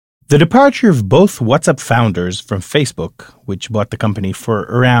The departure of both WhatsApp founders from Facebook, which bought the company for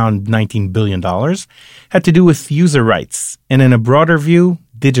around $19 billion, had to do with user rights, and in a broader view,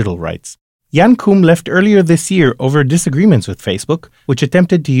 digital rights. Jan Koum left earlier this year over disagreements with Facebook, which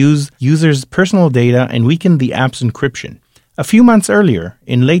attempted to use users' personal data and weaken the app's encryption. A few months earlier,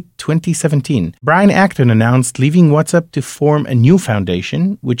 in late 2017, Brian Acton announced leaving WhatsApp to form a new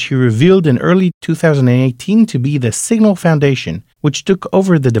foundation, which he revealed in early 2018 to be the Signal Foundation, which took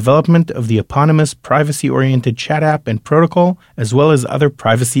over the development of the eponymous privacy-oriented chat app and protocol, as well as other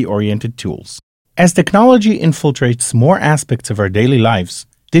privacy-oriented tools. As technology infiltrates more aspects of our daily lives,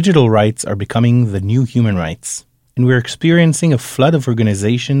 digital rights are becoming the new human rights, and we're experiencing a flood of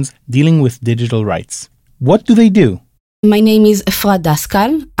organizations dealing with digital rights. What do they do? My name is Efrat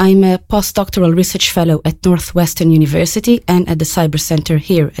Daskal. I'm a postdoctoral research fellow at Northwestern University and at the Cyber Center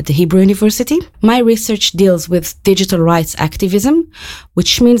here at the Hebrew University. My research deals with digital rights activism,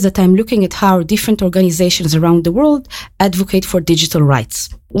 which means that I'm looking at how different organizations around the world advocate for digital rights.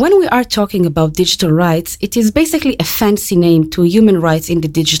 When we are talking about digital rights, it is basically a fancy name to human rights in the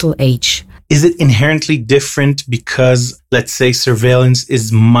digital age. Is it inherently different because, let's say, surveillance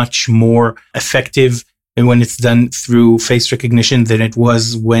is much more effective and when it's done through face recognition than it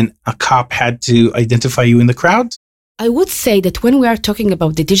was when a cop had to identify you in the crowd? I would say that when we are talking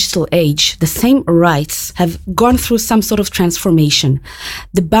about the digital age, the same rights have gone through some sort of transformation.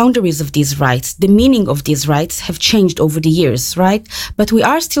 The boundaries of these rights, the meaning of these rights have changed over the years, right? But we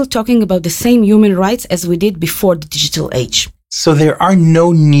are still talking about the same human rights as we did before the digital age. So there are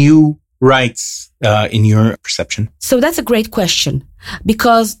no new rights in your perception? So that's a great question,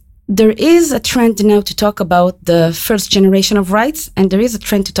 because there is a trend now to talk about the first generation of rights, and there is a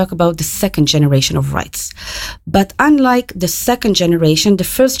trend to talk about the second generation of rights. But unlike the second generation, the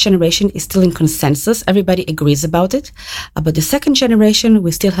first generation is still in consensus. Everybody agrees about it. But the second generation,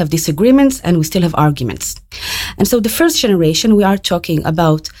 we still have disagreements and we still have arguments. And so the first generation, we are talking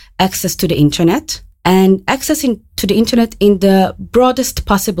about access to the internet, and access to the internet in the broadest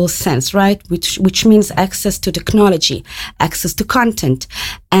possible sense, right? Which means access to technology, access to content,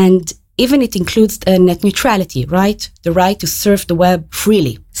 and even it includes net neutrality, right? The right to surf the web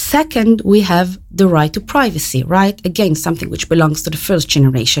freely. Second, we have the right to privacy, right? Again, something which belongs to the first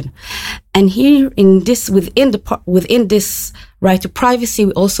generation. And here within this right to privacy,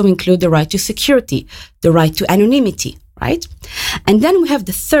 we also include the right to security, the right to anonymity, right? And then we have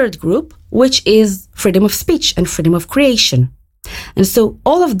the third group, which is freedom of speech and freedom of creation. And so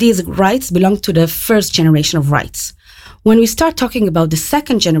all of these rights belong to the first generation of rights. When we start talking about the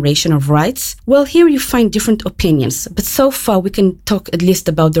second generation of rights, well, here you find different opinions. But so far, we can talk at least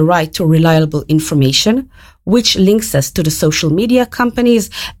about the right to reliable information, which links us to the social media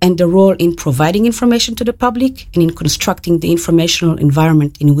companies and the role in providing information to the public and in constructing the informational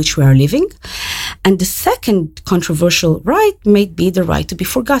environment in which we are living. And the second controversial right may be the right to be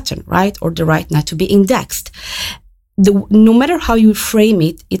forgotten, right? Or the right not to be indexed. No matter how you frame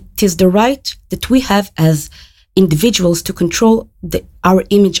it, it is the right that we have as individuals to control our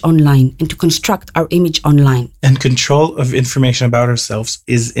image online and to construct our image online. And control of information about ourselves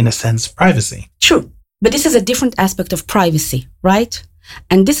is, in a sense, privacy. True. But this is a different aspect of privacy, right?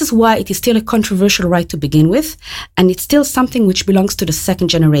 And this is why it is still a controversial right to begin with, and it's still something which belongs to the second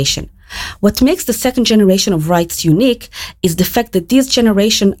generation. What makes the second generation of rights unique is the fact that these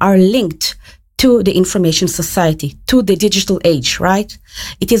generations are linked to the information society, to the digital age, right?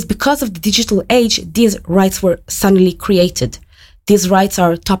 It is because of the digital age these rights were suddenly created. These rights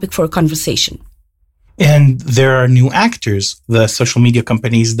are a topic for a conversation. And there are new actors, the social media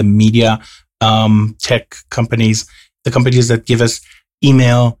companies, the media tech companies, the companies that give us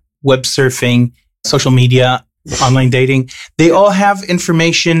email, web surfing, social media, online dating. They all have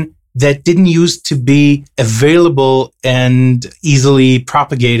information that didn't used to be available and easily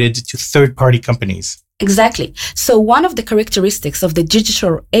propagated to third-party companies. Exactly. So one of the characteristics of the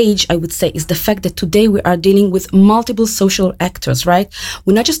digital age, I would say, is the fact that today we are dealing with multiple social actors, right?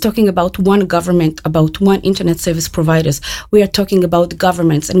 We're not just talking about one government, about one internet service providers. We are talking about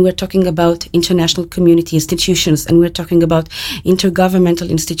governments, and we're talking about international community institutions, and we're talking about intergovernmental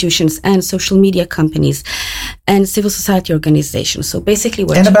institutions and social media companies and civil society organizations. So basically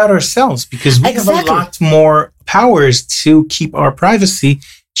and about ourselves, because we have a lot more powers to keep our privacy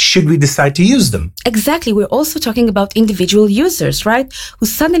should we decide to use them? Exactly. We're also talking about individual users, right? Who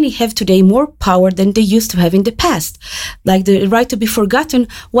suddenly have today more power than they used to have in the past. Like the right to be forgotten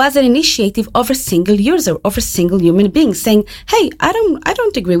was an initiative of a single user, of a single human being saying, hey, I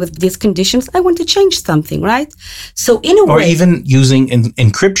don't agree with these conditions. I want to change something, right? So in a way. Or even using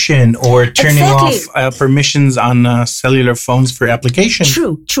encryption or turning off permissions on cellular phones for applications.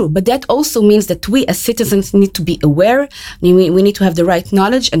 True. But that also means that we as citizens need to be aware. We need to have the right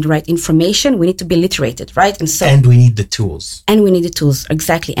knowledge and the right information. We need to be literated, right? And we need the tools. And we need the tools,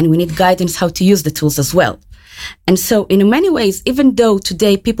 exactly. And we need guidance how to use the tools as well. And so in many ways, even though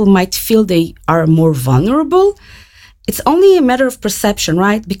today people might feel they are more vulnerable, it's only a matter of perception,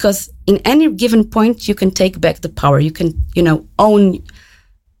 right? Because in any given point, you can take back the power. You can, own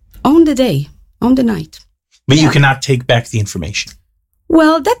the day, own the night. But you cannot take back the information.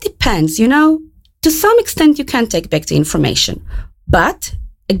 Well, that depends, To some extent, you can take back the information. But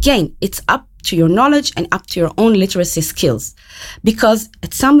again, it's up to your knowledge and up to your own literacy skills. Because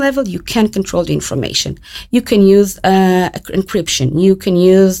at some level, you can control the information. You can use encryption. You can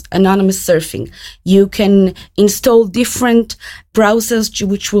use anonymous surfing. You can install different browsers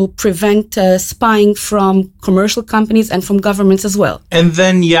which will prevent spying from commercial companies and from governments as well. And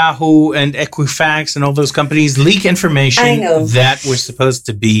then Yahoo and Equifax and all those companies leak information that was supposed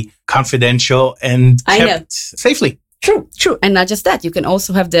to be confidential and kept safely. True. And not just that, you can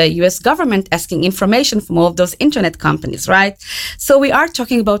also have the US government asking information from all of those internet companies, right? So we are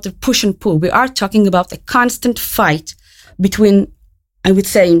talking about the push and pull. We are talking about a constant fight between, I would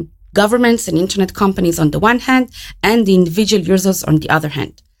say, governments and internet companies on the one hand and the individual users on the other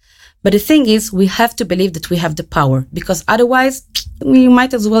hand. But the thing is, we have to believe that we have the power because otherwise we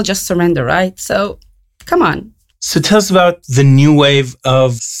might as well just surrender, right? So come on. So tell us about the new wave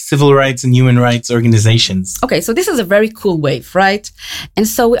of civil rights and human rights organizations. Okay, so this is a very cool wave, right? And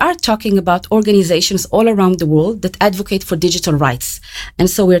so we are talking about organizations all around the world that advocate for digital rights. And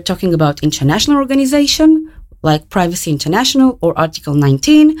so we're talking about international organizations like Privacy International or Article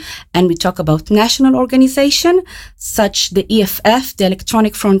 19. And we talk about national organization, such the EFF, the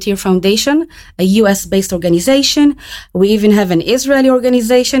Electronic Frontier Foundation, a US-based organization. We even have an Israeli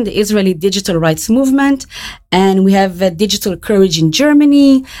organization, the Israeli Digital Rights Movement. And we have Digital Courage in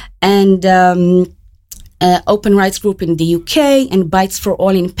Germany and Open Rights Group in the UK and Bytes for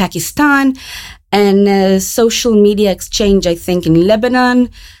All in Pakistan and Social Media Exchange, I think, in Lebanon.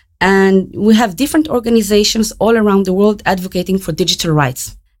 And we have different organizations all around the world advocating for digital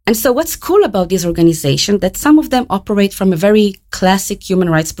rights. And so what's cool about these organizations, that some of them operate from a very classic human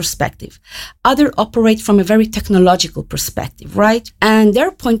rights perspective. Others operate from a very technological perspective, right? And their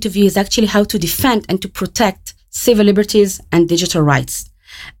point of view is actually how to defend and to protect civil liberties and digital rights.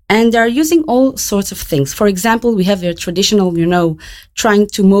 And they're using all sorts of things. For example, we have their traditional, trying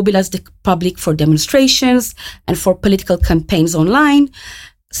to mobilize the public for demonstrations and for political campaigns online.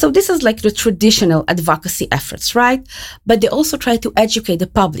 So this is like the traditional advocacy efforts, right? But they also try to educate the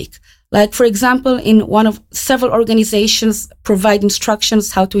public. Like, for example, in one of several organizations provide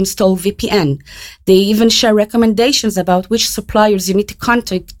instructions how to install VPN. They even share recommendations about which suppliers you need to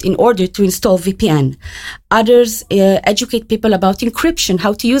contact in order to install VPN. Others educate people about encryption,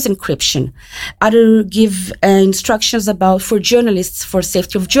 how to use encryption. Others give instructions for journalists, for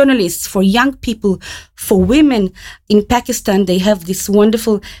safety of journalists, for young people, for women. In Pakistan, they have this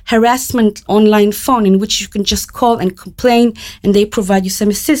wonderful harassment online phone in which you can just call and complain, and they provide you some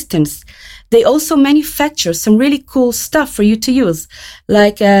assistance. They also manufacture some really cool stuff for you to use,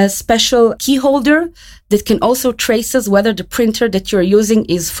 like a special key holder that can also trace whether the printer that you're using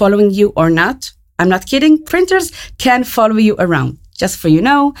is following you or not. I'm not kidding. Printers can follow you around, just for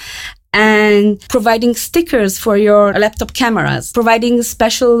and providing stickers for your laptop cameras, providing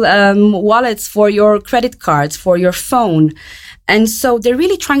special wallets for your credit cards, for your phone. And so they're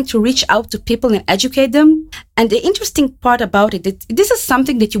really trying to reach out to people and educate them. And the interesting part about it, this is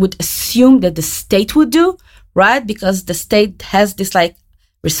something that you would assume that the state would do, right? Because the state has this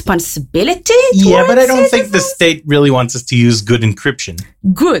responsibility. Yeah, but I don't think the state really wants us to use good encryption.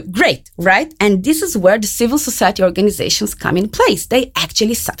 Good, great, right? And this is where the civil society organizations come in place. They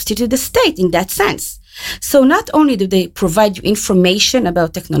actually substitute the state in that sense. So not only do they provide you information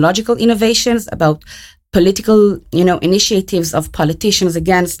about technological innovations, about political, initiatives of politicians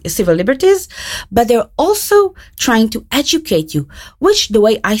against civil liberties, but they're also trying to educate you, which the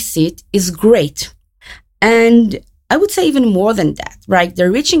way I see it is great. And I would say even more than that, right?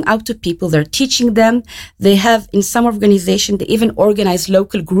 They're reaching out to people, they're teaching them. They have, in some organizations, they even organize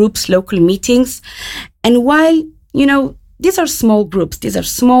local groups, local meetings. And while, these are small groups, these are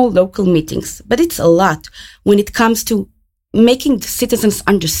small local meetings, but it's a lot when it comes to making the citizens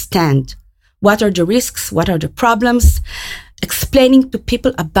understand what are the risks, what are the problems, explaining to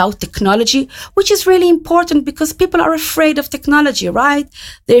people about technology, which is really important because people are afraid of technology, right?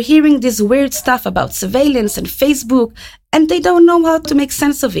 They're hearing this weird stuff about surveillance and Facebook, and they don't know how to make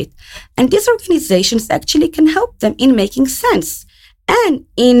sense of it. And these organizations actually can help them in making sense and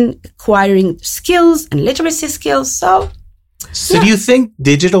in acquiring skills and literacy skills. So do you think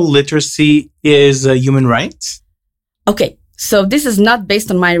digital literacy is a human right? Okay. So this is not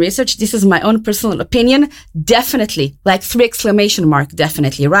based on my research. This is my own personal opinion. Definitely, like 3 exclamation mark,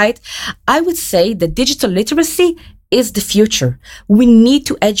 definitely, right? I would say that digital literacy is the future. We need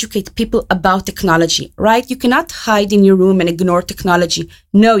to educate people about technology, right? You cannot hide in your room and ignore technology.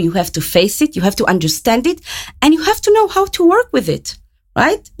 No, you have to face it. You have to understand it, and you have to know how to work with it,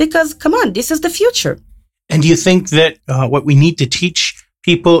 right? Because come on, this is the future. And do you think that what we need to teach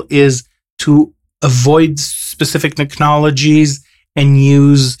people is to avoid specific technologies and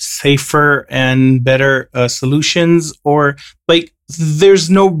use safer and better solutions? Or like there's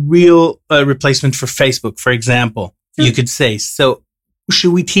no real replacement for Facebook, for example, you could say. So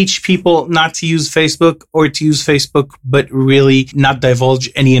should we teach people not to use Facebook or to use Facebook, but really not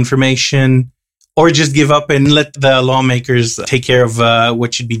divulge any information, or just give up and let the lawmakers take care of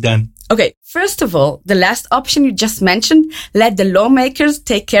what should be done? Okay, first of all, the last option you just mentioned, let the lawmakers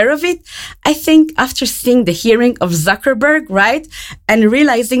take care of it. I think after seeing the hearing of Zuckerberg, right, and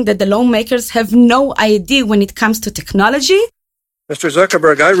realizing that the lawmakers have no idea when it comes to technology. Mr.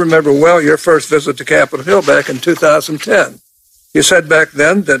 Zuckerberg, I remember well your first visit to Capitol Hill back in 2010. You said back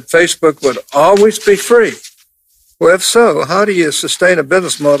then that Facebook would always be free. Well, if so, how do you sustain a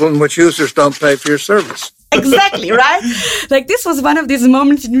business model in which users don't pay for your service? Exactly, right? Like this was one of these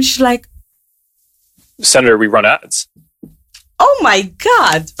moments in which like, Senator, we run ads. Oh my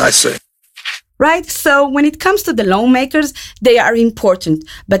God. I see. Right? So when it comes to the lawmakers, they are important.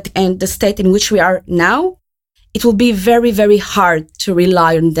 But in the state in which we are now, it will be very, very hard to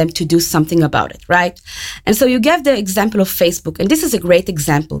rely on them to do something about it, right? And so you gave the example of Facebook, and this is a great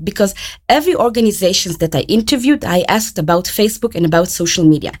example because every organizations that I interviewed, I asked about Facebook and about social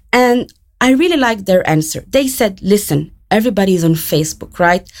media. And I really liked their answer. They said, listen, everybody is on Facebook,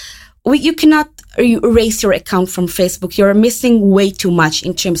 right? You cannot erase your account from Facebook. You're missing way too much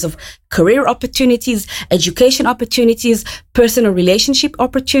in terms of career opportunities, education opportunities, personal relationship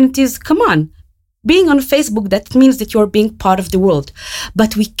opportunities. Come on. Being on Facebook, that means that you're being part of the world.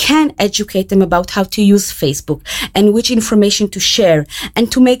 But we can educate them about how to use Facebook and which information to share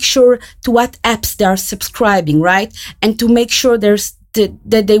and to make sure to what apps they are subscribing, right? And to make sure that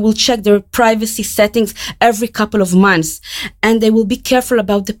they will check their privacy settings every couple of months. And they will be careful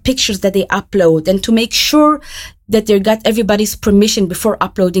about the pictures that they upload and to make sure that they got everybody's permission before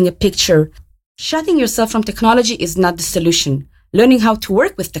uploading a picture. Shutting yourself from technology is not the solution. Learning how to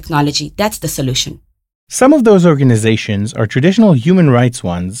work with technology, that's the solution. Some of those organizations are traditional human rights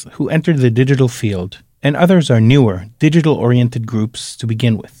ones who entered the digital field, and others are newer, digital-oriented groups to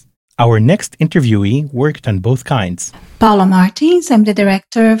begin with. Our next interviewee worked on both kinds. Paula Martins, I'm the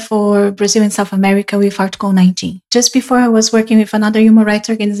director for Brazil and South America with Article 19. Just before I was working with another human rights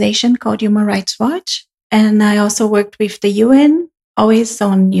organization called Human Rights Watch, and I also worked with the UN, always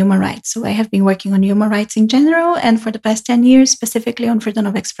on human rights. So I have been working on human rights in general, and for the past 10 years, specifically on freedom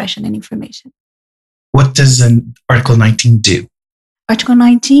of expression and information. What does Article 19 do? Article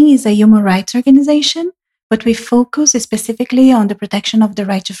 19 is a human rights organization, but we focus specifically on the protection of the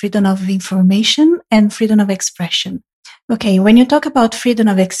right to freedom of information and freedom of expression. Okay, when you talk about freedom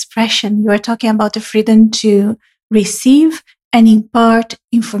of expression, you are talking about the freedom to receive and impart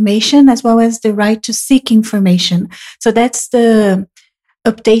information, as well as the right to seek information. So that's the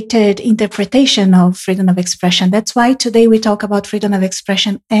updated interpretation of freedom of expression. That's why today we talk about freedom of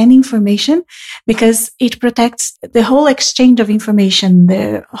expression and information, because it protects the whole exchange of information,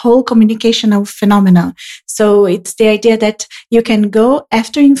 the whole communicational phenomena. So it's the idea that you can go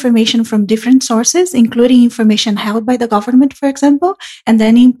after information from different sources, including information held by the government, for example, and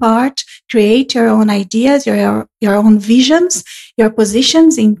then in part create your own ideas, your own visions, your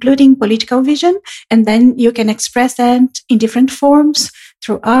positions, including political vision, and then you can express that in different forms,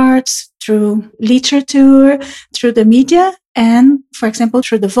 through arts, through literature, through the media, and, for example,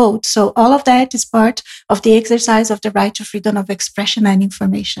 through the vote. So all of that is part of the exercise of the right to freedom of expression and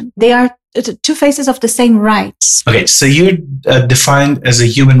information. They are two faces of the same rights. Okay, so you're defined as a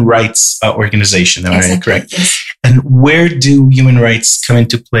human rights organization, am I correct? Yes. And where do human rights come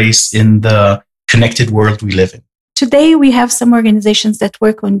into place in the connected world we live in? Today, we have some organizations that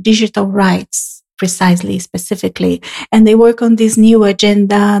work on digital rights, precisely, specifically. And they work on this new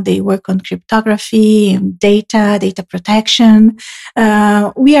agenda. They work on cryptography, data protection.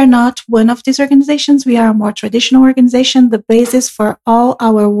 We are not one of these organizations. We are a more traditional organization. The basis for all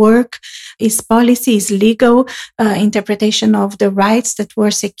our work is policy, is legal interpretation of the rights that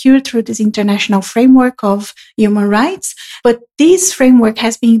were secured through this international framework of human rights. But this framework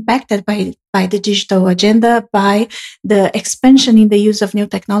has been backed by the digital agenda, by the expansion in the use of new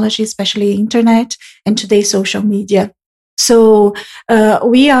technology, especially internet and today social media. So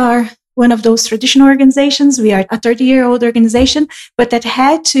we are one of those traditional organizations. We are a 30-year-old organization, but that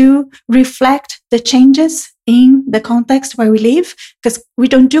had to reflect the changes in the context where we live, because we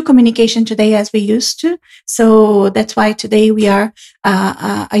don't do communication today as we used to. So that's why today we are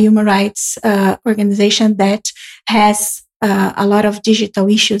a human rights organization that has a lot of digital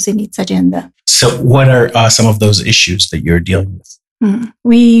issues in its agenda. So what are some of those issues that you're dealing with?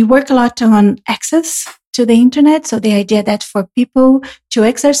 We work a lot on access to the internet. So the idea that for people to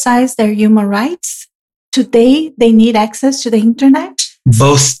exercise their human rights, today they need access to the internet.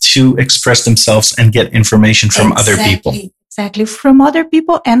 Both to express themselves and get information from other people. Exactly, from other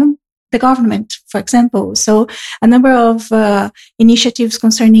people and the government, for example. So a number of initiatives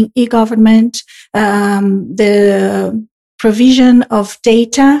concerning e-government, the provision of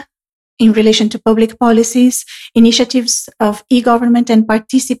data in relation to public policies, initiatives of e-government and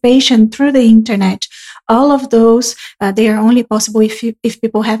participation through the internet. All of those, they are only possible if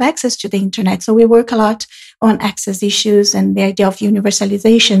people have access to the internet. So we work a lot on access issues and the idea of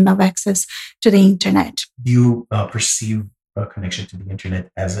universalization of access to the internet. Do you perceive a connection to the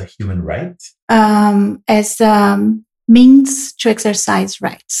internet as a human right? As means to exercise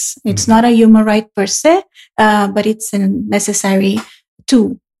rights. It's not a human right per se, but it's a necessary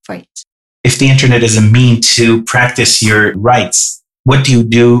tool for it. If the internet is a mean to practice your rights, what do you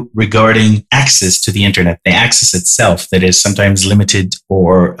do regarding access to the internet, the access itself that is sometimes limited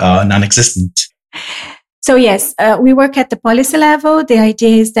or non-existent? So yes, we work at the policy level. The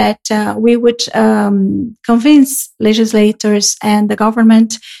idea is that we would convince legislators and the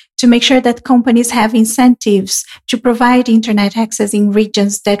government to make sure that companies have incentives to provide internet access in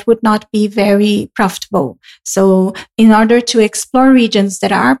regions that would not be very profitable. So in order to explore regions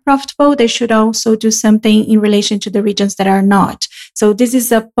that are profitable, they should also do something in relation to the regions that are not. So this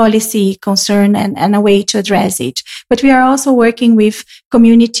is a policy concern and a way to address it. But we are also working with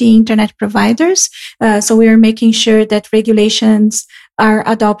community internet providers. So we are making sure that regulations are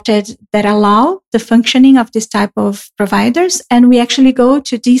adopted that allow the functioning of this type of providers. And we actually go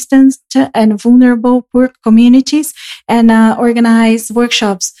to distant and vulnerable poor communities and organize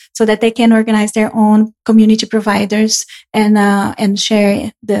workshops so that they can organize their own community providers and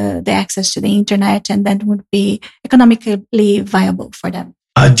share the access to the internet, and that would be economically viable for them.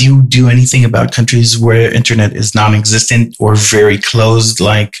 Do you do anything about countries where internet is non-existent or very closed,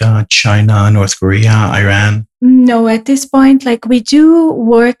 like China, North Korea, Iran? No, at this point, like we do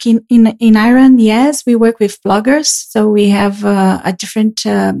work in Iran. Yes, we work with bloggers. So we have a different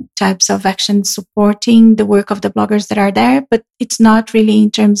types of action supporting the work of the bloggers that are there, but it's not really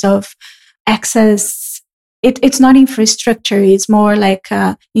in terms of access. It's not infrastructure. It's more like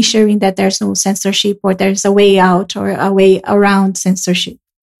ensuring that there's no censorship or there's a way out or a way around censorship.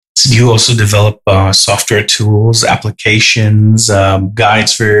 So do you also develop software tools, applications,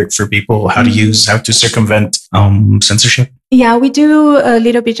 guides for people how to circumvent censorship? Yeah, we do a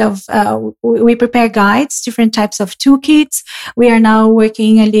little bit of, we prepare guides, different types of toolkits. We are now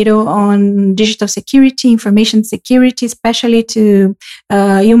working a little on digital security, information security, especially to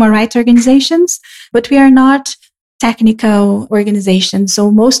human rights organizations. But we are not technical organizations.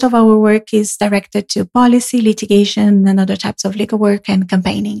 So most of our work is directed to policy, litigation, and other types of legal work and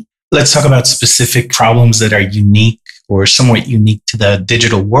campaigning. Let's talk about specific problems that are unique or somewhat unique to the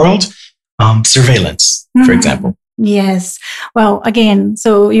digital world. Surveillance, for example. Yes. Well, again,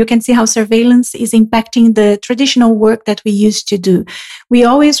 so you can see how surveillance is impacting the traditional work that we used to do. We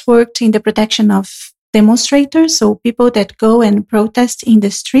always worked in the protection of demonstrators, so people that go and protest in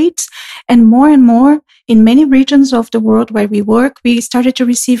the streets. And more in many regions of the world where we work, we started to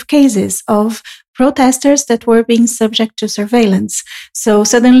receive cases of protesters that were being subject to surveillance. So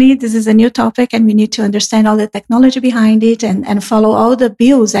suddenly this is a new topic and we need to understand all the technology behind it and follow all the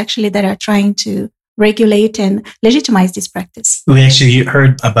bills actually that are trying to regulate and legitimize this practice. We actually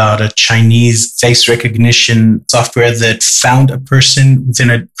heard about a Chinese face recognition software that found a person within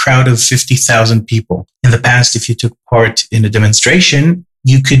a crowd of 50,000 people. In the past, if you took part in a demonstration,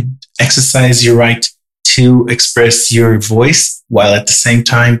 you could exercise your right to express your voice while at the same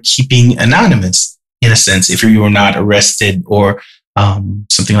time keeping anonymous, in a sense, if you were not arrested or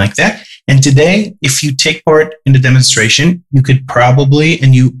something like that. And today, if you take part in the demonstration, you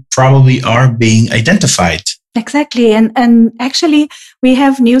probably are being identified. Exactly. And actually, we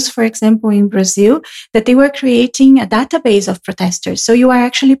have news, for example, in Brazil, that they were creating a database of protesters. So you are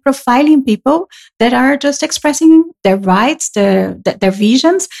actually profiling people that are just expressing their rights, their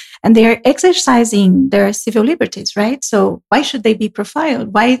visions, and they are exercising their civil liberties, right? So why should they be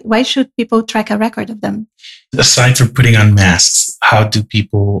profiled? Why should people track a record of them? Aside from putting on masks, how do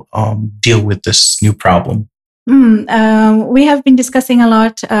people deal with this new problem? We have been discussing a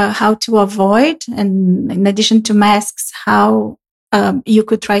lot how to avoid, and in addition to masks, how you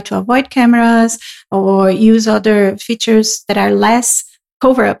could try to avoid cameras or use other features that are less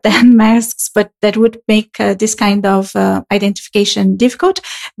cover up than masks, but that would make this kind of identification difficult.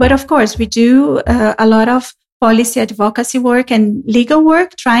 But of course, we do a lot of policy advocacy work and legal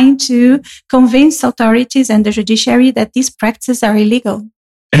work trying to convince authorities and the judiciary that these practices are illegal.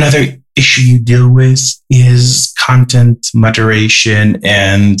 Another issue you deal with is content moderation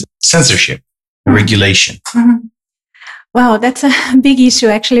and censorship regulation. Mm-hmm. Wow, that's a big issue.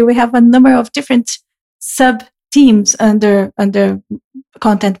 Actually, we have a number of different sub-teams under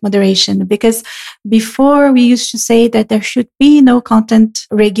content moderation, because before we used to say that there should be no content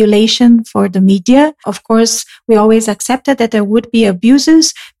regulation for the media. Of course, we always accepted that there would be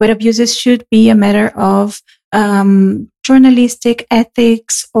abuses, but abuses should be a matter of journalistic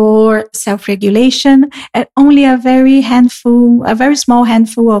ethics or self-regulation, and only a very small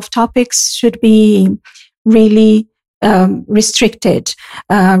handful of topics should be really restricted,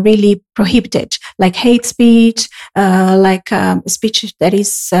 really prohibited, like hate speech, like speech that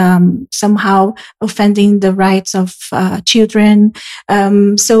is somehow offending the rights of children.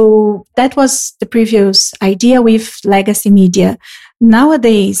 So that was the previous idea with legacy media.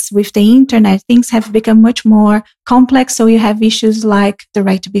 Nowadays, with the internet, things have become much more complex. So you have issues like the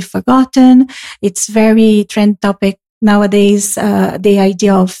right to be forgotten. It's very trend topic nowadays, the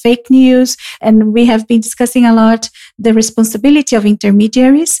idea of fake news. And we have been discussing a lot the responsibility of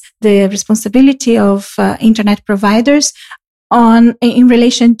intermediaries, the responsibility of internet providers in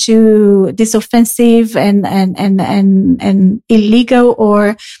relation to this offensive and illegal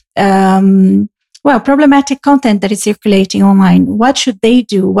or problematic content that is circulating online. What should they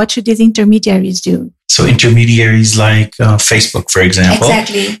do? What should these intermediaries do? So intermediaries like Facebook, for example.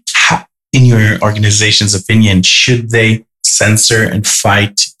 Exactly. In your organization's opinion, should they censor and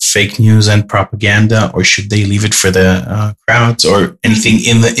fight fake news and propaganda, or should they leave it for the crowds, or anything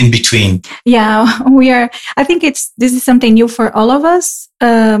in between? Yeah, I think this is something new for all of us.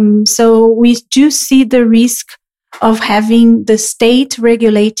 So we do see the risk of having the state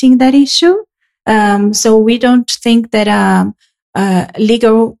regulating that issue. So we don't think that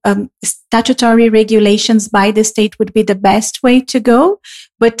legal statutory regulations by the state would be the best way to go,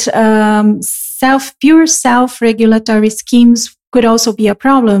 but pure self-regulatory schemes could also be a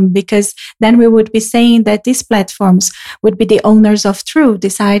problem, because then we would be saying that these platforms would be the owners of truth,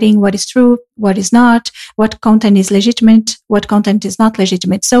 deciding what is true, what is not, what content is legitimate, what content is not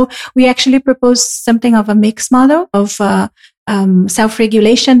legitimate. So we actually propose something of a mixed model of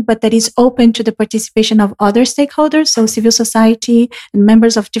self-regulation, but that is open to the participation of other stakeholders. So civil society and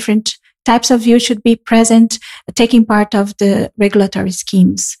members of different types of views should be present, taking part of the regulatory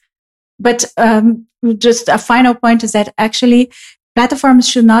schemes. But just a final point is that actually platforms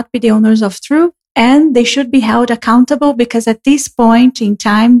should not be the owners of truth, and they should be held accountable, because at this point in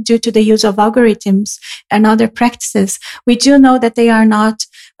time, due to the use of algorithms and other practices, we do know that they are not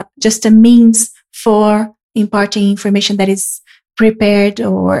just a means for imparting information that is prepared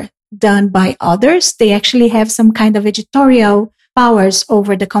or done by others. They actually have some kind of editorial powers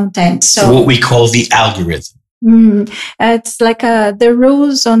over the content. So what we call the algorithm. It's like the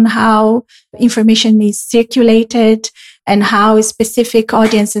rules on how information is circulated and how specific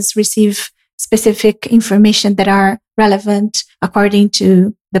audiences receive specific information that are relevant according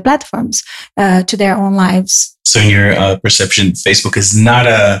to the platforms, to their own lives. So in your perception, Facebook is not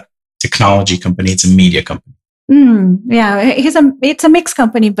a technology company, it's a media company. Yeah, it's a mixed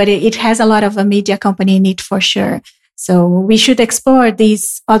company, but it has a lot of a media company in it for sure. So we should explore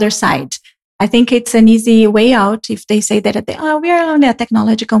this other side. I think it's an easy way out if they say that we are only a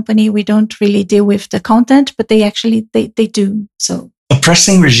technology company, we don't really deal with the content, but they actually they do. So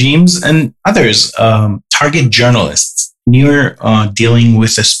oppressing regimes and others target journalists. You're dealing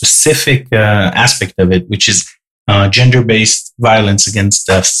with a specific aspect of it, which is gender-based violence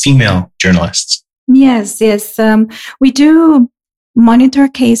against female journalists. Yes. We do monitor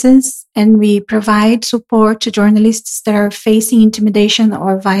cases and we provide support to journalists that are facing intimidation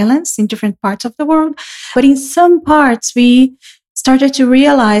or violence in different parts of the world. But in some parts, we started to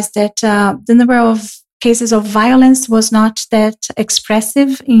realize that the number of cases of violence was not that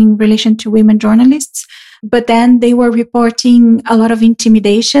expressive in relation to women journalists, but then they were reporting a lot of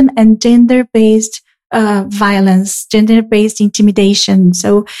intimidation and gender-based violence, gender-based intimidation.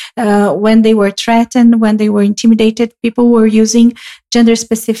 So when they were threatened, when they were intimidated, people were using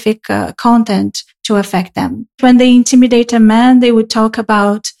gender-specific content to affect them. When they intimidate a man, they would talk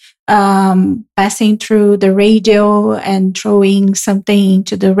about passing through the radio and throwing something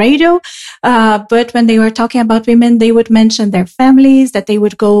into the radio. But when they were talking about women, they would mention their families, that they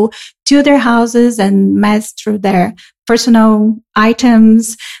would go to their houses and mess through their personal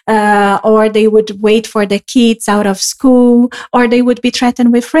items, or they would wait for the kids out of school, or they would be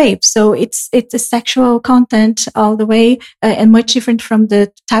threatened with rape. So it's a sexual content all the way, and much different from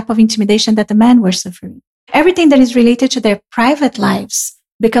the type of intimidation that the men were suffering. Everything that is related to their private lives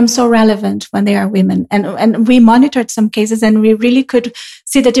becomes so relevant when they are women. And we monitored some cases and we really could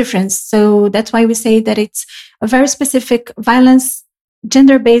see the difference. So that's why we say that it's a very specific violence.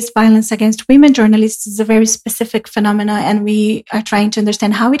 Gender-based violence against women journalists is a very specific phenomena, and we are trying to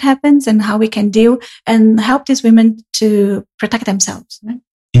understand how it happens and how we can deal and help these women to protect themselves. Right?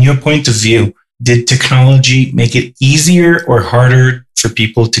 In your point of view, did technology make it easier or harder for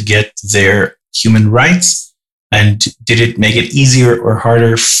people to get their human rights? And did it make it easier or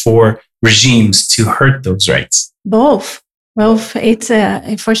harder for regimes to hurt those rights? Both.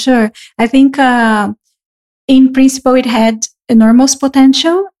 It's for sure. I think in principle it had enormous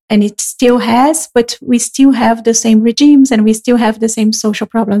potential, and it still has, but we still have the same regimes and we still have the same social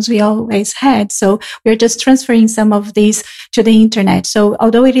problems we always had. So we're just transferring some of these to the internet. So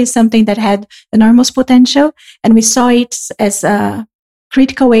although it is something that had enormous potential, and we saw it as a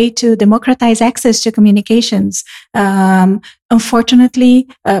critical way to democratize access to communications, unfortunately,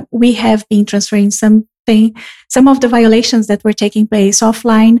 we have been transferring some of the violations that were taking place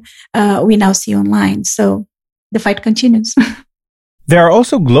offline, we now see online. So the fight continues. There are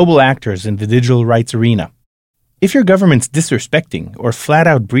also global actors in the digital rights arena. If your government's disrespecting or flat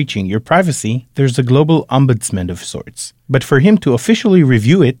out breaching your privacy, there's a global ombudsman of sorts. But for him to officially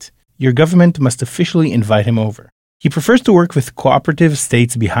review it, your government must officially invite him over. He prefers to work with cooperative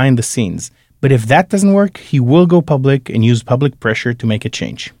states behind the scenes, but if that doesn't work, he will go public and use public pressure to make a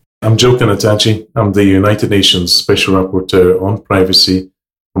change. I'm Joe Kanatachi. I'm the United Nations Special Rapporteur on Privacy.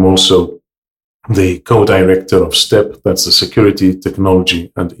 I'm also the co-director of STEP, that's the Security,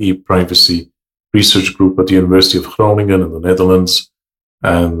 Technology and E-Privacy Research Group at the University of Groningen in the Netherlands.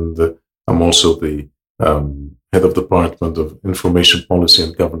 And I'm also the head of the Department of Information Policy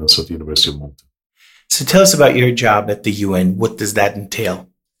and Governance at the University of Malta. So tell us about your job at the UN. What does that entail?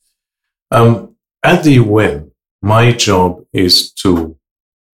 At the UN, my job is to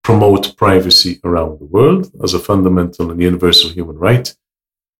promote privacy around the world as a fundamental and universal human right.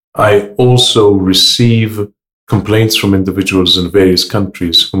 I also receive complaints from individuals in various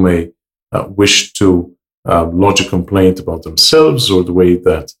countries who may wish to lodge a complaint about themselves or the way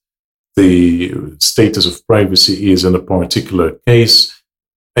that the status of privacy is in a particular case,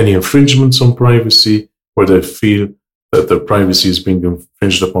 any infringements on privacy, where they feel that their privacy is being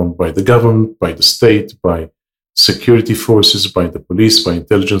infringed upon by the government, by the state, by security forces, by the police, by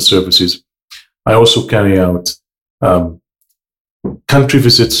intelligence services. I also carry out country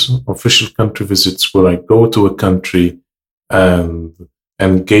visits, official country visits, where I go to a country and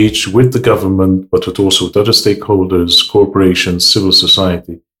engage with the government, but also with other stakeholders, corporations, civil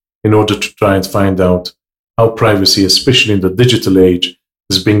society, in order to try and find out how privacy, especially in the digital age,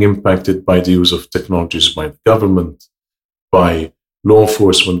 is being impacted by the use of technologies by the government, by law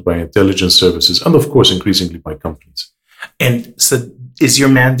enforcement, by intelligence services, and of course, increasingly by companies. And so is your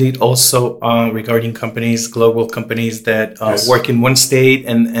mandate also regarding companies, global companies that Yes. work in one state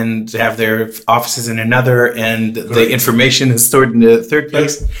and have their offices in another, and the information is stored in the third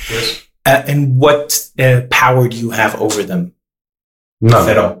place? Yes. And what power do you have over them? None. If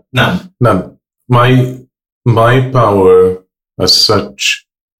at all? None. None. My power as such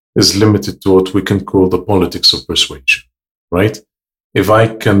is limited to what we can call the politics of persuasion, right? If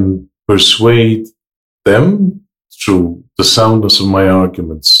I can persuade them through the soundness of my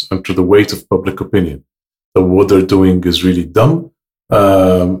arguments and through the weight of public opinion that what they're doing is really dumb,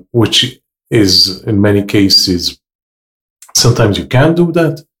 which is in many cases, sometimes you can do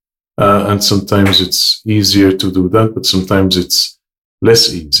that, and sometimes it's easier to do that, but sometimes it's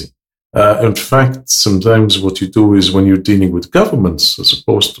less easy. In fact, sometimes what you do is when you're dealing with governments as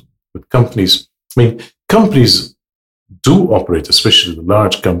opposed to with companies, companies do operate, especially the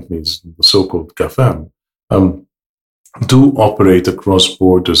large companies, the so-called GAFAM, do operate across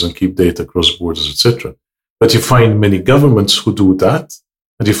borders and keep data across borders, etc. But you find many governments who do that,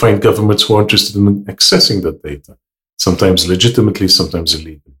 and you find governments who are interested in accessing that data, sometimes legitimately, sometimes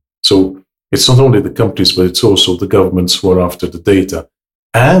illegally. So it's not only the companies, but it's also the governments who are after the data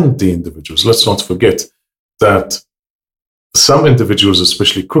and the individuals. Let's not forget that some individuals,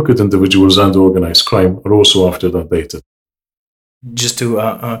 especially crooked individuals and organized crime, are also after that data. Just to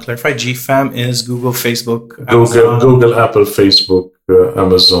clarify, GFAM is Google, Facebook, Google, Apple, Facebook,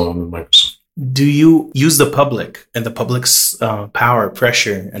 Amazon, and Microsoft. Do you use the public and the public's power,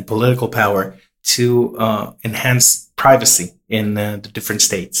 pressure, and political power to enhance privacy in the different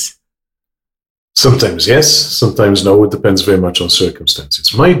states? Sometimes yes, sometimes no. It depends very much on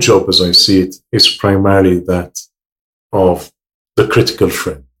circumstances. My job, as I see it, is primarily that of the critical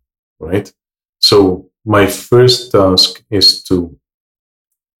friend, right? So my first task is to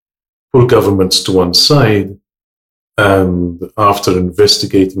pull governments to one side, and after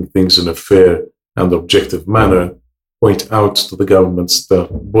investigating things in a fair and objective manner, point out to the governments that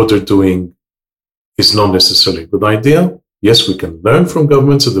what they're doing is not necessarily a good idea. Yes, we can learn from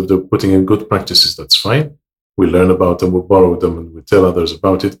governments, and if they're putting in good practices, that's fine. We learn about them, we borrow them, and we tell others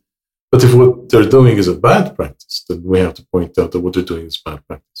about it. But if what they're doing is a bad practice, then we have to point out that what they're doing is bad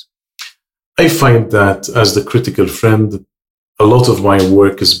practice. I find that as the critical friend, a lot of my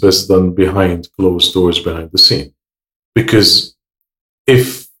work is best done behind closed doors, behind the scene. Because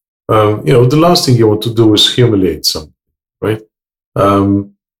if, the last thing you want to do is humiliate someone, right?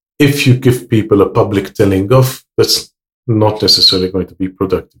 If you give people a public telling off, that's not necessarily going to be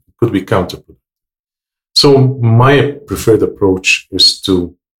productive. It could be counterproductive. So my preferred approach is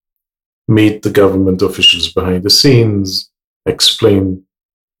to meet the government officials behind the scenes, explain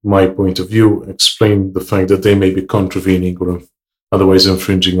my point of view, explain the fact that they may be contravening or otherwise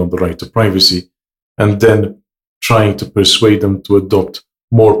infringing on the right to privacy, and then trying to persuade them to adopt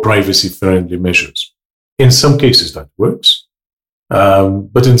more privacy-friendly measures. In some cases that works,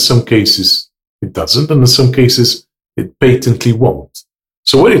 but in some cases it doesn't, and in some cases it patently won't.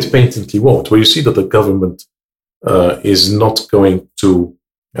 So where it patently won't, where you see that the government is not going to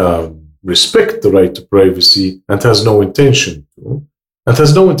respect the right to privacy and has no intention to, and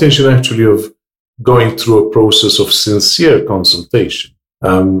has no intention actually of going through a process of sincere consultation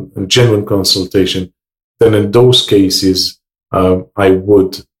and genuine consultation, then in those cases, I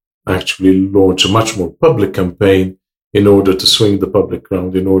would actually launch a much more public campaign in order to swing the public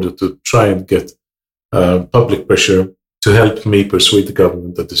round, in order to try and get public pressure to help me persuade the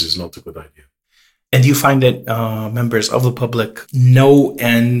government that this is not a good idea. And do you find that members of the public know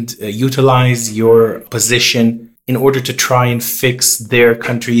and utilize your position in order to try and fix their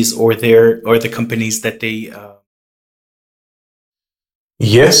countries or the companies that they...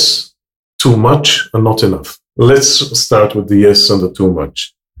 Yes, too much and not enough. Let's start with the yes and the too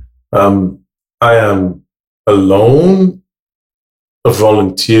much. I am alone, a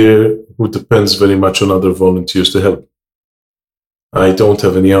volunteer who depends very much on other volunteers to help. I don't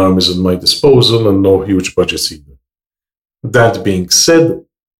have any armies at my disposal and no huge budgets either. That being said,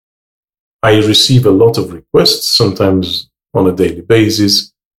 I receive a lot of requests, sometimes on a daily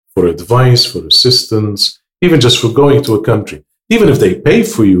basis, for advice, for assistance, even just for going to a country. Even if they pay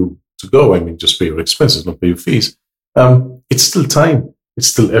for you to go, just pay your expenses, not pay your fees. It's still time, it's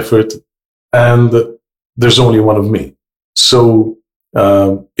still effort, and there's only one of me. So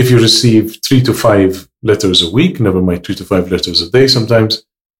if you receive 3 to 5 letters a week, never mind 3 to 5 letters a day sometimes,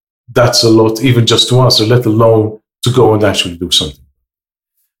 that's a lot even just to answer, let alone to go and actually do something.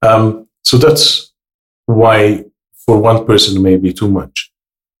 So that's why for one person it may be too much.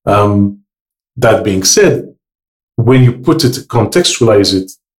 That being said, when you put it, contextualize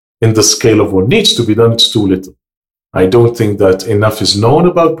it in the scale of what needs to be done, it's too little. I don't think that enough is known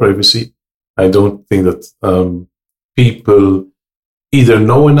about privacy. I don't think that people either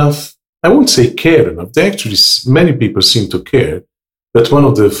know enough, I won't say care enough. They actually, many people seem to care. But one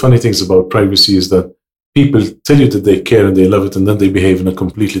of the funny things about privacy is that people tell you that they care and they love it, and then they behave in a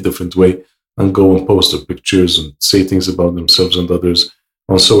completely different way and go and post their pictures and say things about themselves and others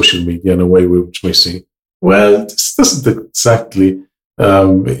on social media in a way which may say, well, this doesn't exactly,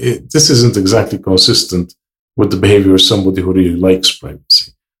 this isn't exactly consistent with the behavior of somebody who really likes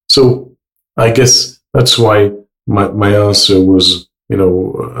privacy. So I guess that's why my answer was,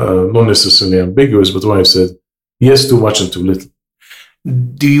 not necessarily ambiguous, but why I said yes, too much and too little.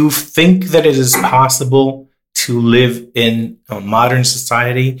 Do you think that it is possible to live in a modern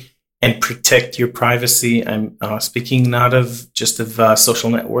society and protect your privacy? I'm speaking not of just of social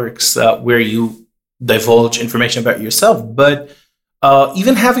networks where you divulge information about yourself, but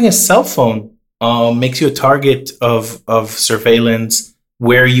even having a cell phone makes you a target of surveillance,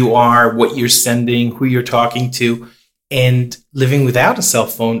 where you are, what you're sending, who you're talking to. And living without a cell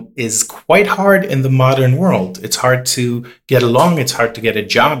phone is quite hard in the modern world. It's hard to get along. It's hard to get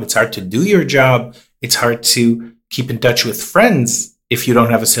a job. It's hard to do your job. It's hard to keep in touch with friends if you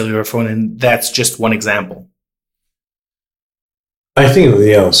don't have a cellular phone. And that's just one example. I think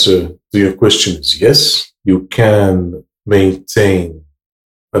the answer to your question is yes. You can maintain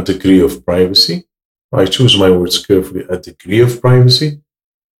a degree of privacy. I choose my words carefully, a degree of privacy,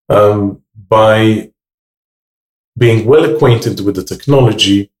 by being well acquainted with the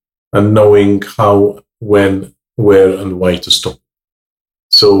technology and knowing how, when, where, and why to stop.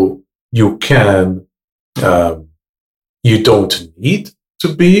 So you can, you don't need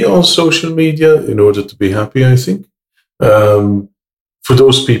to be on social media in order to be happy, I think. For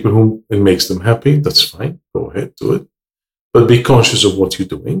those people whom it makes them happy, that's fine. Go ahead, do it. But be conscious of what you're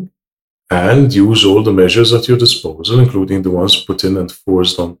doing and use all the measures at your disposal, including the ones put in and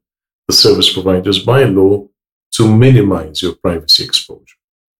forced on the service providers by law to minimize your privacy exposure.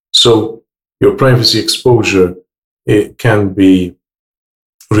 So your privacy exposure, it can be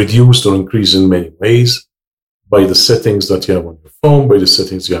reduced or increased in many ways by the settings that you have on your phone, by the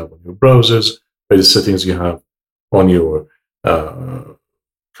settings you have on your browsers, by the settings you have on your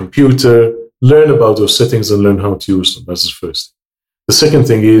computer. Learn about those settings and learn how to use them. That's the first thing. The second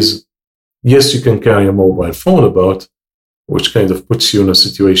thing is, yes, you can carry a mobile phone about, which kind of puts you in a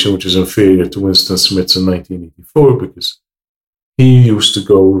situation which is inferior to Winston Smith's in 1984, because he used to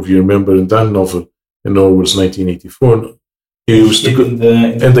go, if you remember in that novel, in Orwell's 1984, he used to go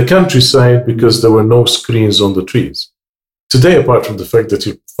in the countryside because there were no screens on the trees. Today, apart from the fact that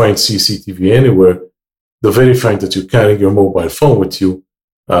you find CCTV anywhere, the very fact that you're carrying your mobile phone with you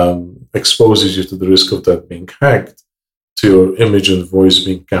exposes you to the risk of that being hacked, to your image and voice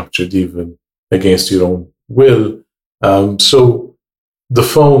being captured even against your own will. So the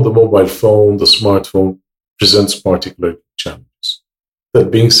phone, the mobile phone, the smartphone presents particular challenges. That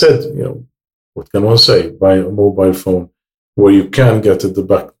being said, what can one say? Buy a mobile phone where you can get at the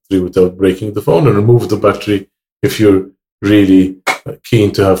battery without breaking the phone, and remove the battery if you're really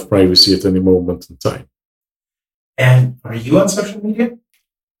keen to have privacy at any moment in time. And are you on social media?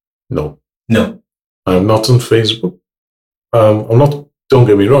 No. I'm not on Facebook. Don't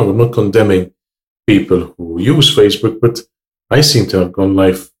get me wrong, I'm not condemning people who use Facebook, but I seem to have gone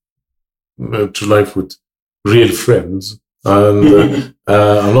through life with real friends. And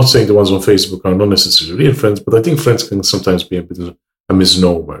I'm not saying the ones on Facebook are not necessarily real friends, but I think friends can sometimes be a bit of a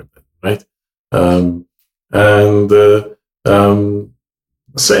misnomer, right? I've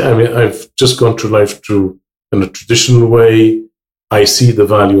just gone through life in a traditional way. I see the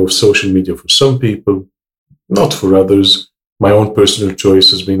value of social media for some people, not for others. My own personal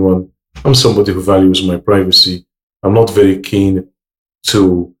choice has been one. I'm somebody who values my privacy. I'm not very keen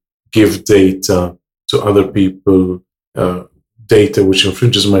to give data to other people, data which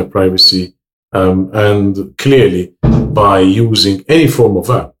infringes my privacy. And clearly, by using any form of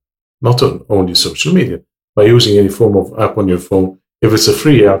app, not only social media, by using any form of app on your phone, if it's a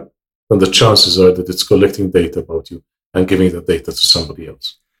free app, then the chances are that it's collecting data about you and giving that data to somebody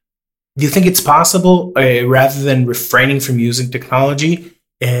else. Do you think it's possible, rather than refraining from using technology,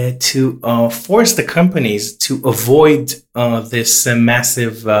 to force the companies to avoid this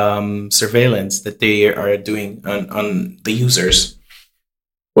massive surveillance that they are doing on the users?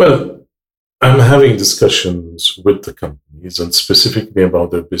 Well, I'm having discussions with the companies, and specifically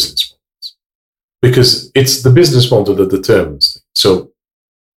about their business models, because it's the business model that determines things. So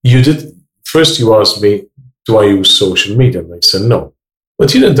first you asked me, do I use social media? And I said no.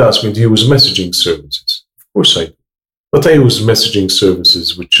 But you didn't ask me, do you use messaging services? Of course I do. But I use messaging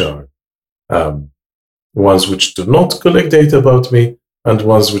services which are ones which do not collect data about me, and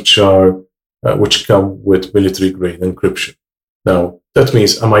ones which come with military-grade encryption. Now, that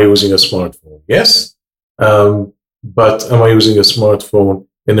means, am I using a smartphone? Yes. But am I using a smartphone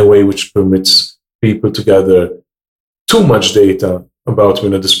in a way which permits people to gather too much data about me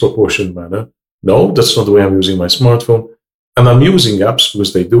in a disproportionate manner? No, that's not the way I'm using my smartphone. And I'm using apps,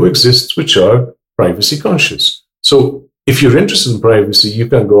 because they do exist, which are privacy conscious. So if you're interested in privacy, you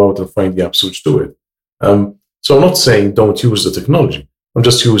can go out and find the apps which do it. So I'm not saying don't use the technology. I'm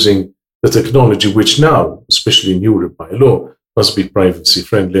just using the technology which now, especially in Europe by law, must be privacy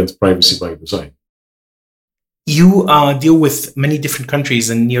friendly and privacy by design. You deal with many different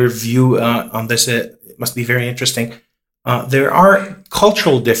countries, and your view on this must be very interesting. There are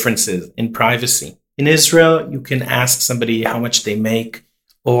cultural differences in privacy. In Israel, you can ask somebody how much they make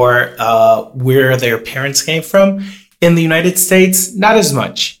or where their parents came from. In the United States, not as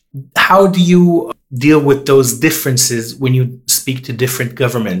much. How do you deal with those differences when you speak to different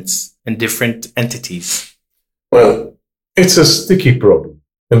governments and different entities? Well, it's a sticky problem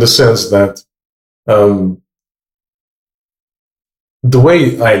in the sense that the way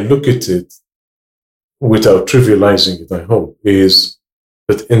I look at it, without trivializing it, I hope, is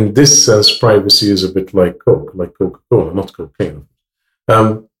that in this sense, privacy is a bit like Coke, like Coca-Cola, not cocaine.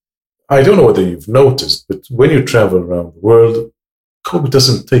 I don't know whether you've noticed, but when you travel around the world, Coke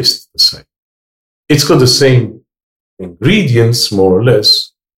doesn't taste the same. It's got the same ingredients, more or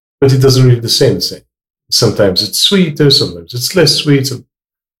less, but it doesn't really the same. Sometimes it's sweeter, sometimes it's less sweet.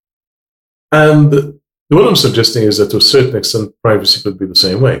 And what I'm suggesting is that to a certain extent, privacy could be the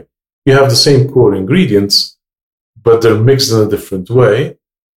same way. You have the same core ingredients, but they're mixed in a different way,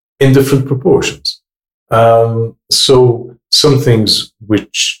 in different proportions. So some things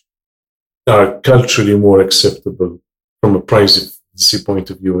which are culturally more acceptable from a privacy point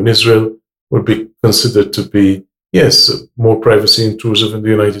of view in Israel would be considered to be, yes, more privacy intrusive in the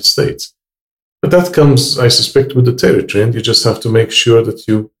United States. But that comes, I suspect, with the territory, and you just have to make sure that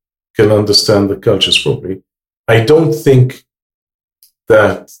you can understand the cultures properly. I don't think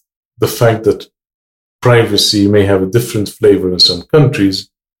that the fact that privacy may have a different flavor in some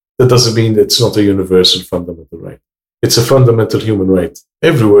countries, that doesn't mean that it's not a universal fundamental right. It's a fundamental human right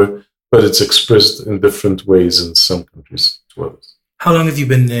everywhere, but it's expressed in different ways in some countries to others. How long have you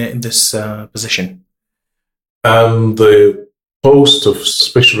been in this position? The post of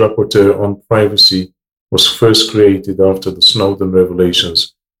Special Rapporteur on Privacy was first created after the Snowden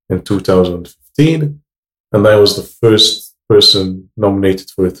revelations in 2015, and I was the first person nominated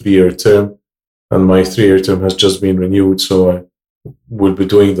for a 3-year term, and my 3-year term has just been renewed, so I will be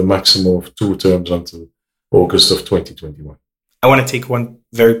doing the maximum of 2 terms until August of 2021. I want to take one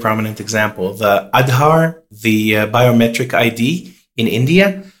very prominent example, the Aadhaar, the biometric ID in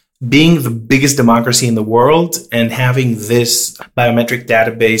India. Being the biggest democracy in the world and having this biometric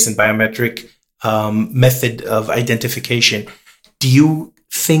database and biometric method of identification, do you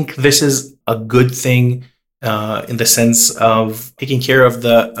think this is a good thing in the sense of taking care of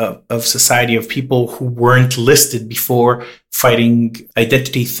of society, of people who weren't listed before, fighting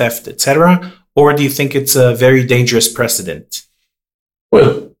identity theft, etc.? Or do you think it's a very dangerous precedent?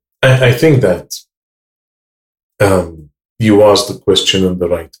 Well, I think that you asked the question in the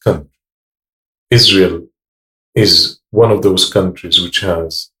right country. Israel is one of those countries which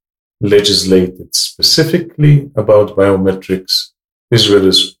has legislated specifically about biometrics. Israel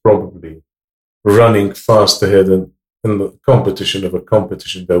is probably running fast ahead in the competition of a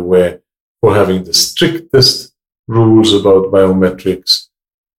competition that we're for having the strictest rules about biometrics,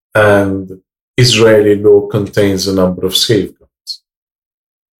 and Israeli law contains a number of safeguards.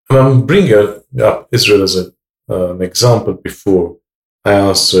 And I'm bringing up Israel as an example before I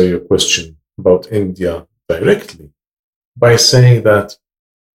answer your question about India directly by saying that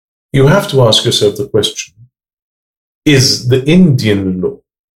you have to ask yourself the question, is the Indian law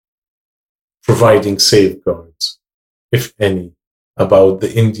providing safeguards, if any, about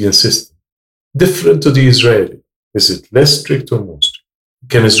the Indian system different to the Israeli? Is it less strict or more strict?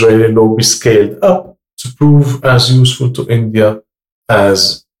 Can Israeli law be scaled up to prove as useful to India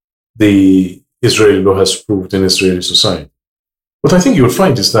as the Israeli law has proved in Israeli society? What I think you'll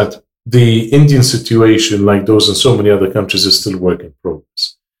find is that the Indian situation, like those in so many other countries, is still work in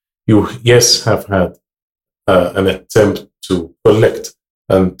progress. You, yes, have had an attempt to collect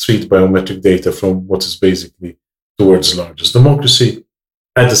and treat biometric data from what is basically the world's largest democracy.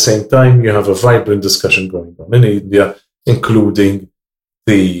 At the same time, you have a vibrant discussion going on in India, including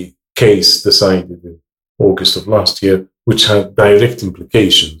the case decided in August of last year, which had direct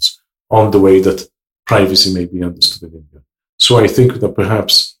implications on the way that privacy may be understood in India. So I think that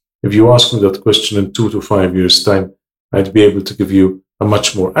perhaps if you ask me that question in 2 to 5 years' time, I'd be able to give you a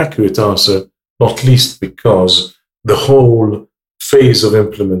much more accurate answer, not least because the whole phase of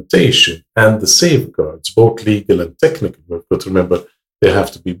implementation and the safeguards, both legal and technical, we've got to remember they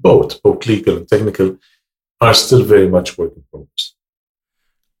have to be both legal and technical, are still very much work in progress.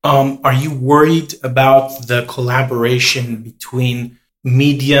 Are you worried about the collaboration between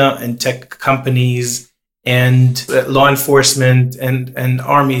media and tech companies and law enforcement and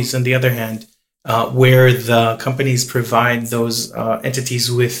armies on the other hand, where the companies provide those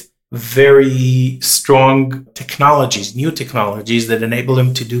entities with very strong technologies, new technologies that enable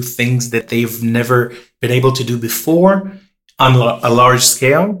them to do things that they've never been able to do before on a large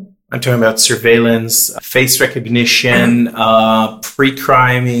scale? I'm talking about surveillance, face recognition,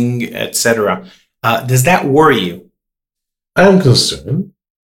 pre-criming, etc. Does that worry you? I'm concerned,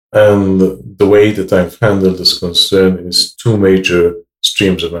 and the way that I've handled this concern is 2 major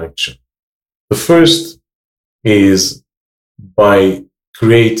streams of action. The first is by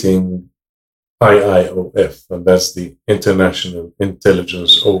creating IIOF, and that's the International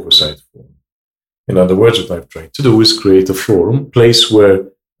Intelligence Oversight Forum. In other words, what I've tried to do is create a forum, place where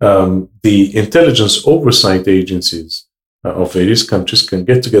the intelligence oversight agencies of various countries can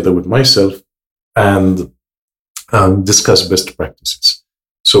get together with myself and discuss best practices.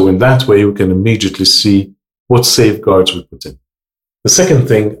 So in that way, we can immediately see what safeguards we put in. The second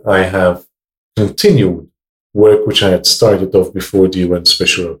thing, I have continued work which I had started off before the UN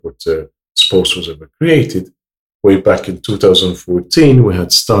Special Rapporteur's post was ever created. Way back in 2014, we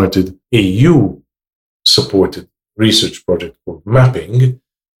had started a EU-supported research project called Mapping,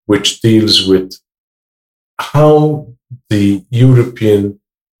 which deals with how the European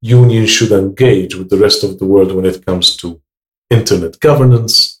Union should engage with the rest of the world when it comes to internet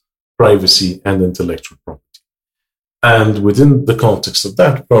governance, privacy, and intellectual property. And within the context of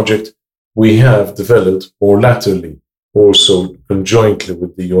that project, we have developed more laterally, also conjointly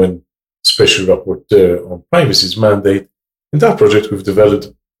with the UN Special Rapporteur on Privacy's mandate. In that project, we've developed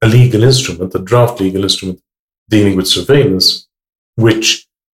a legal instrument, a draft legal instrument dealing with surveillance, which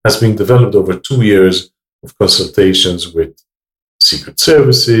has been developed over 2 years of consultations with secret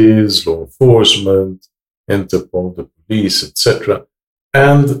services, law enforcement, Interpol, the police, etc.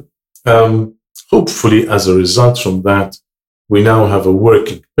 And hopefully, as a result from that, we now have a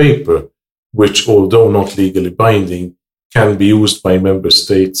working paper, which, although not legally binding, can be used by member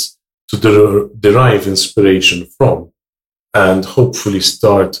states to derive inspiration from and hopefully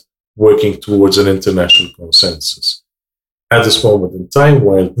start working towards an international consensus. At this moment in time,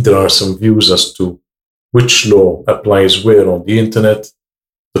 while there are some views as to which law applies where on the internet,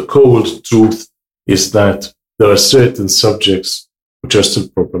 the cold truth is that there are certain subjects which are still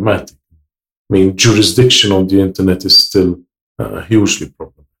problematic. I mean, jurisdiction on the internet is still hugely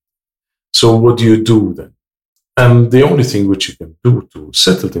problematic. So what do you do then? And the only thing which you can do to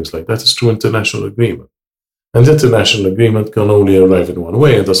settle things like that is through international agreement. And international agreement can only arrive in one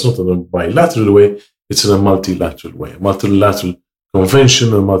way, and that's not in a bilateral way, it's in a multilateral way. A multilateral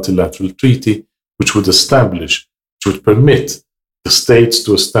convention, a multilateral treaty, which would permit the states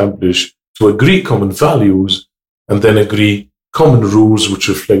to agree common values and then agree common rules which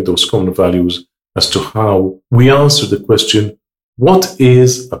reflect those common values as to how we answer the question, what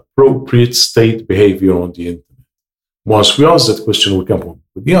is appropriate state behavior on the internet? Once we ask that question, we come up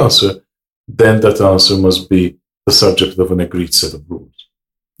with the answer, then that answer must be the subject of an agreed set of rules.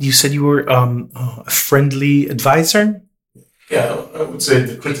 You said you were a friendly advisor? Yeah, I would say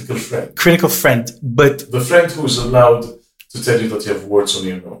the critical friend. Critical friend, but... The friend who is allowed to tell you that you have warts on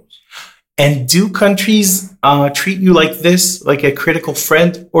your nose. And do countries treat you like this, like a critical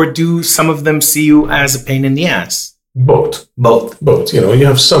friend, or do some of them see you as a pain in the ass? Both. Both. You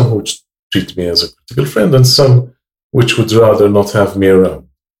have some who treat me as a critical friend and some which would rather not have me around.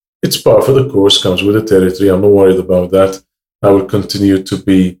 It's par for the course, comes with the territory. I'm not worried about that. I will continue to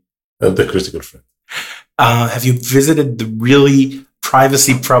be the critical friend. Have you visited the really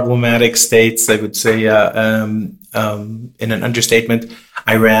privacy problematic states? I would say, in an understatement,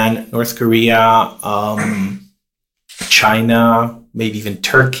 Iran, North Korea, China, maybe even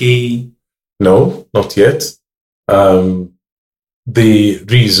Turkey? No, not yet. The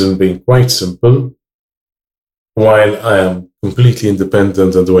reason being quite simple. While I am completely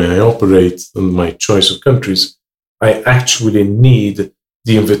independent in the way I operate and my choice of countries, I actually need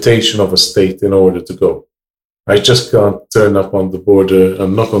the invitation of a state in order to go. I just can't turn up on the border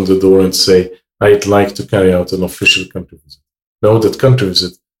and knock on the door and say, I'd like to carry out an official country visit. No, that country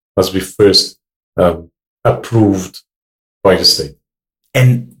visit must be first approved by the state.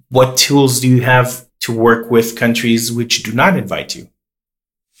 And what tools do you have to work with countries which do not invite you?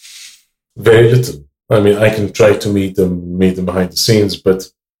 Very little. I mean, I can try to meet them behind the scenes, but,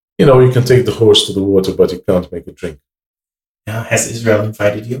 you can take the horse to the water, but you can't make it drink. Has Israel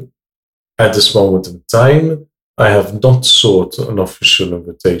invited you? At this moment in time, I have not sought an official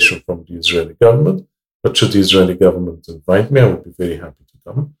invitation from the Israeli government, but should the Israeli government invite me, I would be very happy to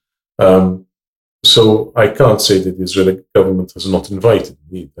come. So I can't say that the Israeli government has not invited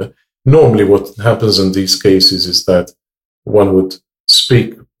me either. Normally what happens in these cases is that one would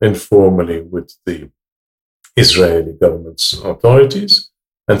speak informally with the Israeli government's authorities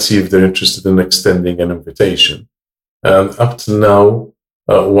and see if they're interested in extending an invitation. And up to now,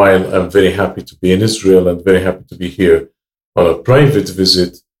 while I'm very happy to be in Israel and very happy to be here on a private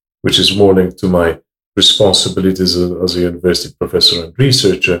visit, which is more linked to my responsibilities as a university professor and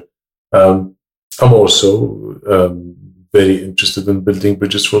researcher, I'm also very interested in building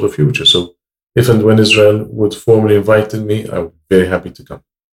bridges for the future. So if and when Israel would formally invite me, I would be very happy to come.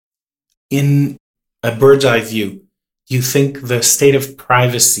 In a bird's eye view, do you think the state of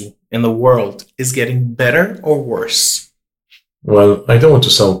privacy in the world is getting better or worse? Well, I don't want to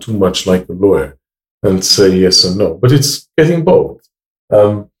sound too much like a lawyer and say yes or no, but it's getting both.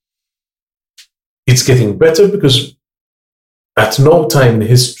 It's getting better because at no time in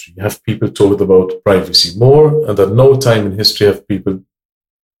history have people talked about privacy more, and at no time in history have people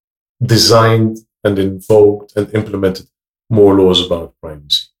designed and invoked and implemented more laws about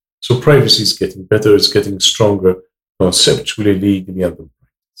privacy. So privacy is getting better, it's getting stronger conceptually, legally, and in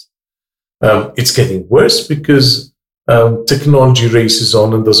practice. It's getting worse because technology races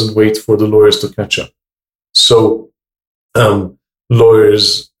on and doesn't wait for the lawyers to catch up. So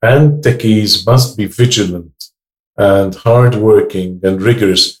lawyers and techies must be vigilant and hardworking and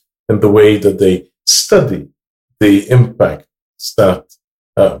rigorous in the way that they study the impacts that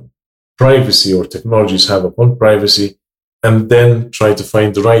privacy or technologies have upon privacy, and then try to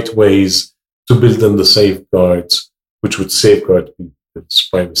find the right ways to build in the safeguards which would safeguard people's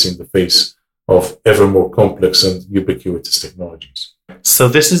privacy in the face of ever more complex and ubiquitous technologies. So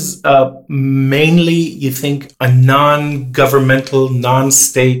this is mainly, you think, a non-governmental,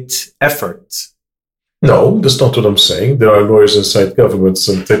 non-state effort? No, that's not what I'm saying. There are lawyers inside governments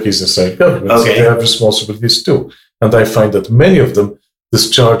and techies inside governments. Okay. They have responsibilities too. And I find that many of them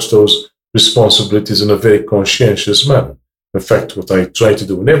discharge those responsibilities in a very conscientious manner. In fact, what I try to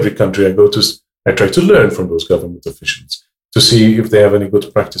do in every country I go to is I try to learn from those government officials to see if they have any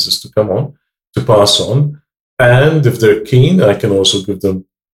good practices to pass on. And if they're keen, I can also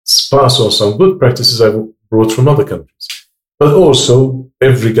pass on some good practices I've brought from other countries. But also,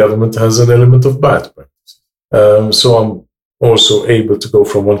 every government has an element of bad practice. So I'm also able to go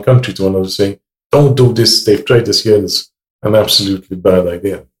from one country to another saying, don't do this, they've tried this here, it's an absolutely bad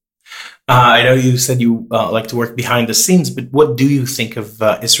idea. I know you said you like to work behind the scenes, but what do you think of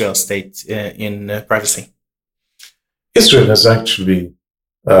Israel's state in privacy? Israel has actually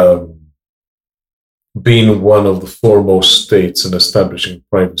been one of the foremost states in establishing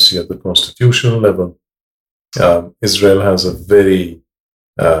privacy at the constitutional level. Israel has a very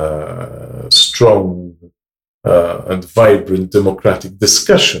strong and vibrant democratic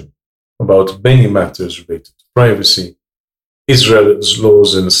discussion about many matters related to privacy. Israel's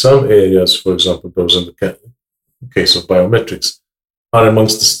laws in some areas, for example, those in the case of biometrics, are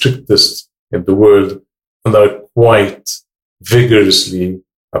amongst the strictest in the world and are quite vigorously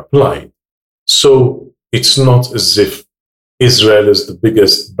applied. So it's not as if Israel is the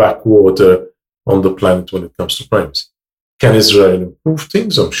biggest backwater on the planet when it comes to privacy. Can Israel improve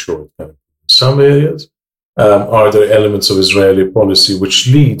things? I'm sure it can in some areas. Are there elements of Israeli policy which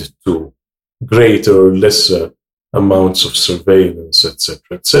lead to greater or lesser amounts of surveillance,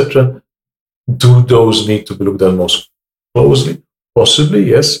 etc.? Do those need to be looked at most closely? Possibly,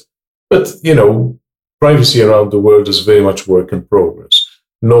 yes. But, privacy around the world is very much work in progress.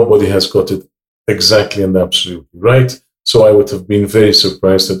 Nobody has got it exactly and absolutely right. So I would have been very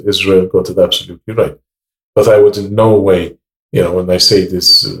surprised that Israel got it absolutely right. But I would in no way, when I say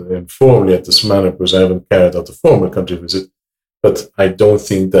this informally at this manner, because I haven't carried out a formal country visit, but I don't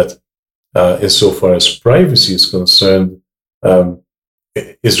think that insofar as privacy is concerned,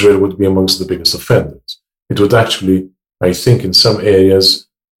 Israel would be amongst the biggest offenders. It would actually, I think, in some areas,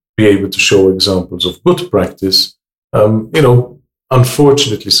 be able to show examples of good practice.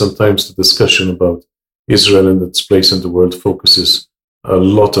 Unfortunately, sometimes the discussion about Israel and its place in the world focuses a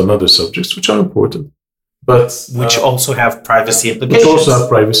lot on other subjects, which are important, but which also have privacy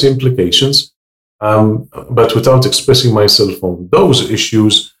implications. But without expressing myself on those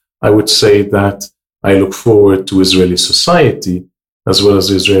issues, I would say that I look forward to Israeli society, as well as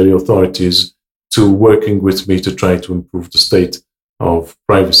the Israeli authorities, to working with me to try to improve the state of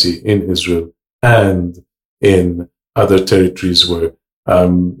privacy in Israel and in other territories where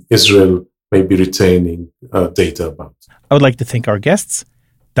Israel may be retaining data about. I would like to thank our guests,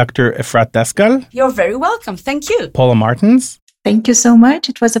 Dr. Efrat Daskal. You're very welcome. Thank you. Paula Martins. Thank you so much.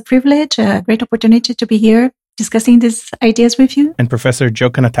 It was a privilege, a great opportunity to be here discussing these ideas with you. And Professor Joe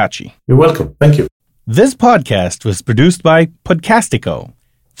Kanatachi. You're welcome. Thank you. This podcast was produced by Podcastico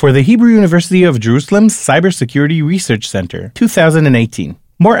for the Hebrew University of Jerusalem's Cybersecurity Research Center, 2018.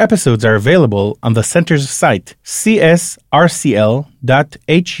 More episodes are available on the center's site,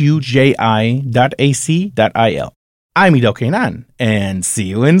 csrcl.huji.ac.il. I'm Ido Kainan, and see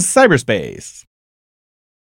you in cyberspace.